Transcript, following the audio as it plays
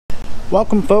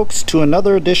Welcome folks to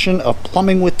another edition of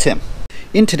Plumbing with Tim.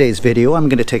 In today's video I'm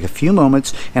going to take a few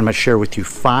moments and I'm going to share with you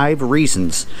 5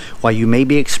 reasons why you may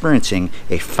be experiencing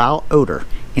a foul odor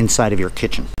inside of your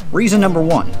kitchen. Reason number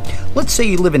 1. Let's say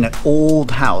you live in an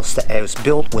old house that was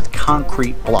built with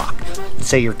concrete block. Let's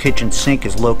say your kitchen sink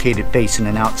is located facing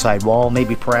an outside wall,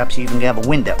 maybe perhaps you even have a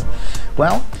window.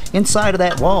 Well, inside of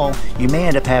that wall you may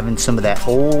end up having some of that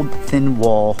old thin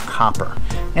wall copper.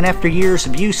 And after years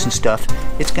of use and stuff,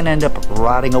 it's going to end up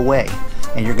rotting away.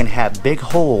 And you're going to have big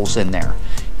holes in there.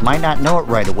 You might not know it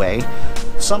right away.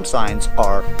 Some signs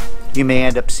are you may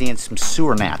end up seeing some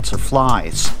sewer gnats or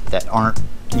flies that aren't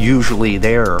usually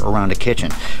there around the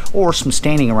kitchen, or some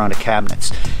staining around the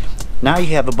cabinets. Now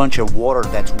you have a bunch of water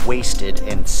that's wasted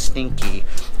and stinky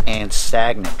and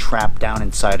stagnant trapped down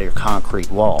inside of your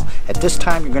concrete wall. At this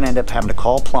time you're going to end up having to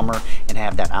call a plumber and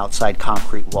have that outside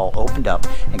concrete wall opened up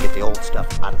and get the old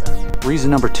stuff out of there. Reason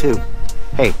number 2.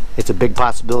 Hey, it's a big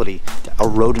possibility that a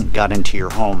rodent got into your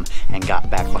home and got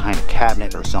back behind a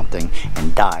cabinet or something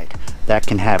and died. That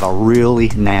can have a really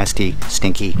nasty,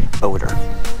 stinky odor.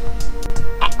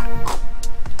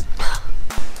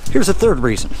 Here's a third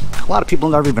reason. A lot of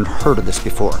people have never even heard of this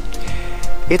before.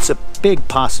 It's a big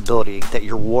possibility that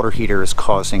your water heater is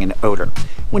causing an odor.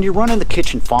 When you're running the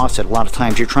kitchen faucet, a lot of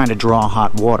times you're trying to draw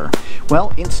hot water.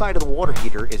 Well, inside of the water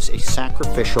heater is a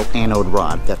sacrificial anode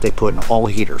rod that they put in all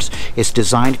heaters. It's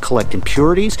designed to collect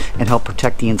impurities and help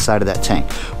protect the inside of that tank.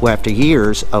 Well, after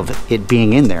years of it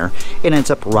being in there, it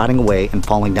ends up rotting away and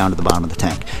falling down to the bottom of the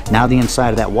tank. Now the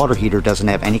inside of that water heater doesn't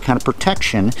have any kind of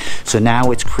protection, so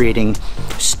now it's creating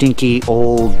stinky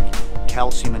old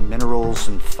calcium and minerals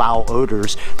and foul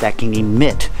odors that can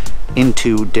emit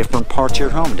into different parts of your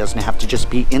home. It doesn't have to just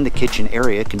be in the kitchen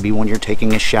area. It can be when you're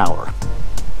taking a shower.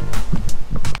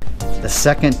 The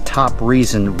second top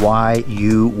reason why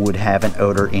you would have an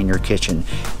odor in your kitchen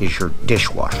is your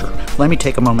dishwasher. Let me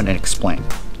take a moment and explain.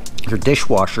 Your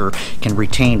dishwasher can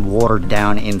retain water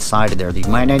down inside of there that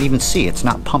you might not even see. It's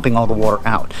not pumping all the water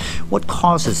out. What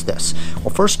causes this?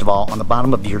 Well, first of all, on the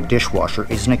bottom of your dishwasher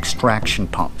is an extraction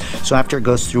pump. So after it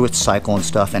goes through its cycle and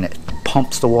stuff and it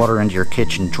pumps the water into your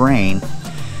kitchen drain,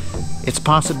 it's a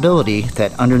possibility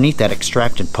that underneath that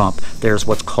extraction pump there's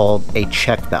what's called a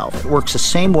check valve. It works the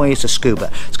same way as a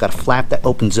scuba. It's got a flap that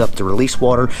opens up to release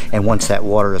water, and once that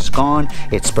water is gone,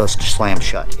 it's supposed to slam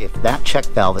shut. If that check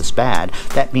valve is bad,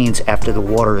 that means after the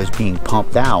water is being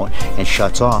pumped out and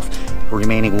shuts off, the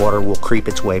remaining water will creep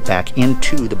its way back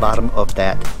into the bottom of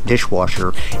that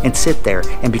dishwasher and sit there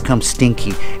and become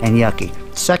stinky and yucky.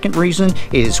 Second reason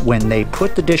is when they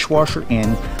put the dishwasher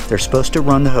in, they're supposed to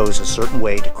run the hose a certain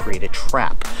way to create a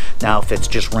trap. Now if it's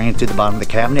just ran through the bottom of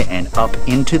the cabinet and up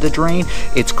into the drain,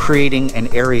 it's creating an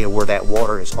area where that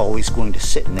water is always going to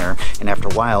sit in there, and after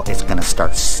a while it's going to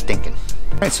start stinking.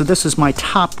 Alright, so this is my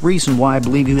top reason why I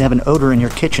believe you have an odor in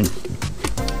your kitchen.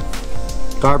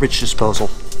 Garbage disposal.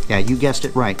 Yeah, you guessed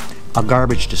it right. A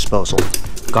garbage disposal.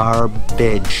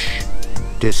 Garbage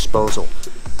disposal.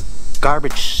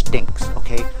 Garbage stinks,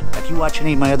 okay? If you watch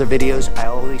any of my other videos, I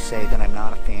always say that I'm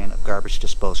not a fan of garbage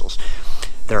disposals.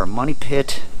 They're a money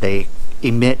pit. They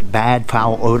emit bad,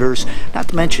 foul odors. Not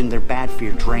to mention they're bad for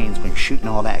your drains when you're shooting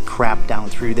all that crap down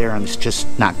through there and it's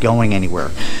just not going anywhere.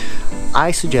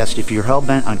 I suggest if you're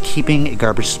hell-bent on keeping a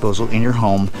garbage disposal in your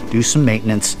home, do some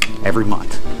maintenance every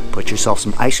month. Put yourself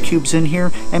some ice cubes in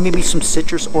here and maybe some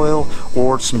citrus oil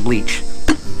or some bleach.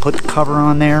 Put the cover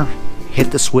on there.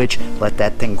 Hit the switch, let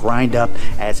that thing grind up.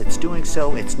 As it's doing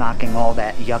so, it's knocking all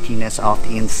that yuckiness off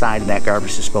the inside of that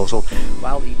garbage disposal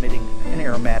while emitting an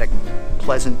aromatic,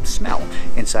 pleasant smell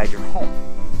inside your home.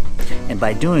 And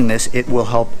by doing this, it will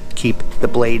help keep the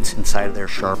blades inside of there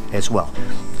sharp as well.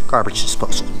 Garbage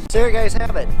disposal. So there you guys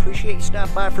have it. Appreciate you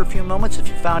stopping by for a few moments. If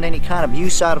you found any kind of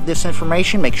use out of this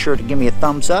information, make sure to give me a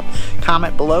thumbs up,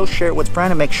 comment below, share it with a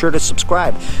friend, and make sure to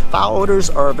subscribe. Foul odors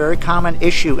are a very common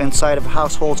issue inside of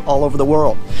households all over the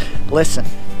world. Listen,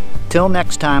 till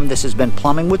next time, this has been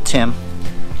Plumbing with Tim.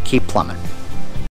 Keep plumbing.